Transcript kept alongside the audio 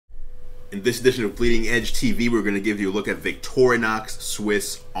In this edition of Bleeding Edge TV, we're going to give you a look at Victorinox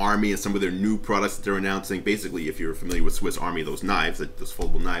Swiss Army and some of their new products that they're announcing. Basically, if you're familiar with Swiss Army, those knives, those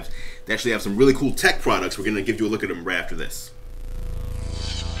foldable knives, they actually have some really cool tech products. We're going to give you a look at them right after this.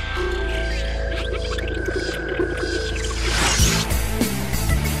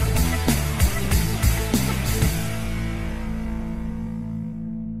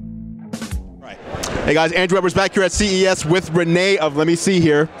 Hey guys, Andrew Weber's back here at CES with Renee of, let me see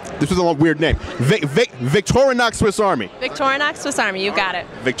here, this was a long, weird name, Victorinox Swiss Army. Victorinox Swiss Army, you got it.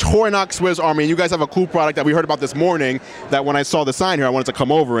 Victorinox Swiss Army, and you guys have a cool product that we heard about this morning that when I saw the sign here, I wanted to come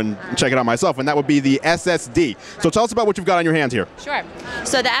over and check it out myself, and that would be the SSD. So tell us about what you've got on your hand here. Sure.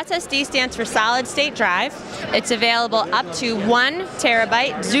 So the SSD stands for solid state drive. It's available up to 1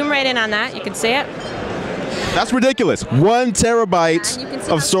 terabyte. Zoom right in on that, you can see it. That's ridiculous. 1 terabyte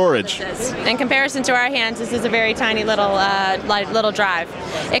of storage. In comparison to our hands, this is a very tiny little little drive.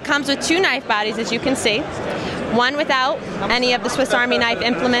 It comes with 2 knife bodies, as you can see. One without any of the Swiss Army knife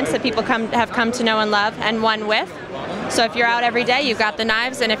implements that people have come to know and love, and one with. So if you're out every day, you've got the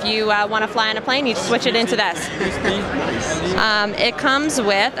knives, and if you want to fly on a plane, you switch it into this. It comes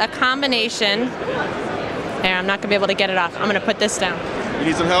with a combination. Here, I'm not going to be able to get it off. I'm going to put this down. You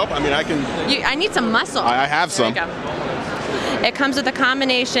need some help? I mean, I can... I need some muscle. I have some. There you go. It comes with a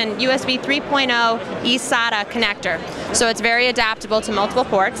combination USB 3.0 eSATA connector. So it's very adaptable to multiple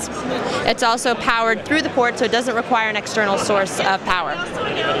ports. It's also powered through the port, so it doesn't require an external source of power.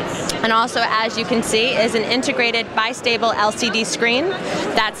 And also, as you can see, is an integrated bistable LCD screen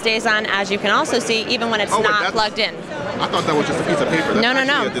that stays on, as you can also see, even when it's not plugged in. I thought that was just a piece of paper. That's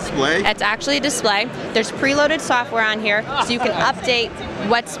no. A display? It's actually a display. There's preloaded software on here, so you can update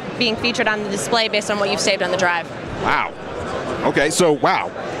what's being featured on the display based on what you've saved on the drive. Wow. Okay, so wow,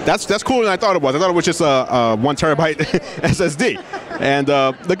 that's cooler than I thought it was. I thought it was just a 1 terabyte SSD. And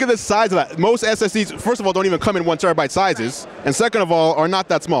look at the size of that. Most SSDs, first of all, don't even come in 1 terabyte sizes, and second of all, are not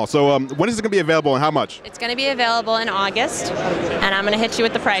that small. So when is it going to be available and how much? It's going to be available in August, and I'm going to hit you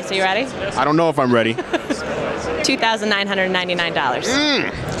with the price. Are you ready? I don't know if I'm ready.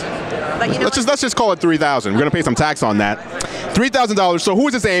 $2,999. But you know let's just call it $3,000. We're going to pay some tax on that. $3,000. So who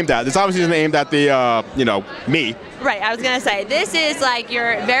is this aimed at? This obviously isn't aimed at the me. Right, I was going to say, this is like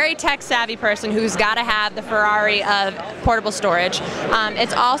your very tech-savvy person who's got to have the Ferrari of portable storage.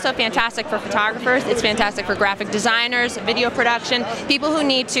 It's also fantastic for photographers. It's fantastic for graphic designers, video production, people who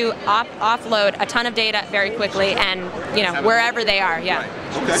need to offload a ton of data very quickly and, wherever they are, yeah.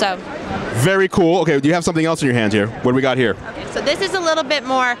 Okay. So. Very cool. Okay, do you have something else in your hand here? What do we got here? Okay, so this is a little bit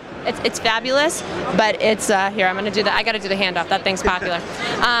more, it's fabulous, but it's, here, I'm going to do the, I got to do the handoff. That thing's popular.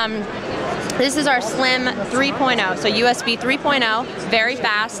 This is our Slim 3.0, so USB 3.0, very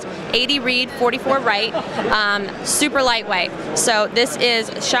fast, 80 read, 44 write, super lightweight. So this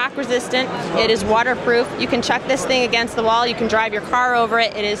is shock resistant, it is waterproof, you can chuck this thing against the wall, you can drive your car over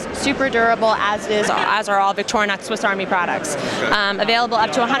it, it is super durable, as are all Victorinox Swiss Army products. Available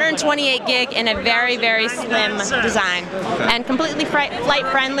up to 128 gig in a very, very slim design, and completely flight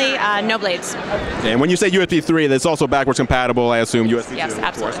friendly, no blades. And when you say USB 3, that's also backwards compatible, I assume, USB 2, yes,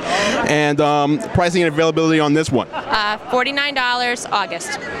 absolutely. And pricing and availability on this one? $49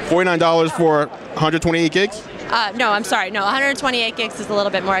 August. $49 for 128 gigs? No, I'm sorry. No, 128 gigs is a little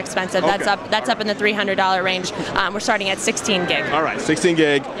bit more expensive. Okay. That's up in the $300 range. We're starting at 16 gig. All right, 16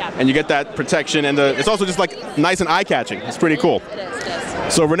 gig, yeah. And you get that protection, and it's also just like nice and eye-catching. It's pretty cool. It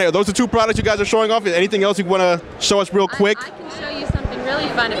is. So Renee, those are 2 products you guys are showing off. Anything else you want to show us real quick? I can show you something really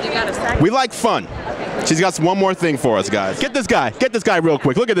fun if you got a second. We like fun. She's got one more thing for us, guys. Get this guy real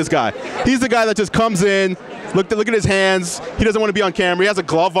quick. Look at this guy. He's the guy that just comes in. Look at his hands. He doesn't want to be on camera. He has a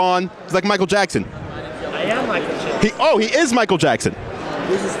glove on. He's like Michael Jackson. I am Michael Jackson. He is Michael Jackson.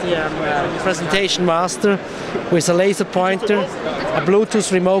 This is the presentation master with a laser pointer, a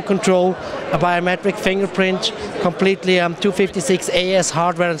Bluetooth remote control, a biometric fingerprint, completely 256 AS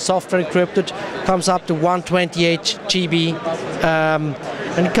hardware and software encrypted, comes up to 128 GB,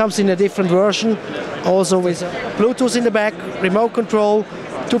 and it comes in a different version, also with Bluetooth in the back, remote control,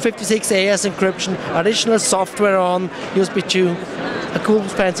 256 AS encryption, additional software on USB 2. A cool,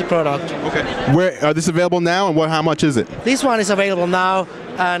 fancy product. Okay. Where are this available now, and how much is it? This one is available now,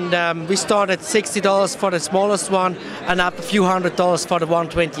 and we start at $60 for the smallest one, and up a few $100s for the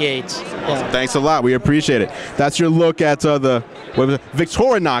 128. Yeah. Thanks a lot. We appreciate it. That's your look at the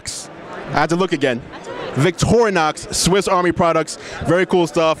Victorinox. I had to look again. Victorinox Swiss Army products. Very cool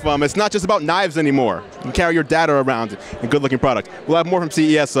stuff. It's not just about knives anymore. You can carry your data around. A good-looking product. We'll have more from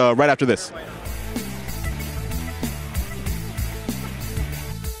CES right after this.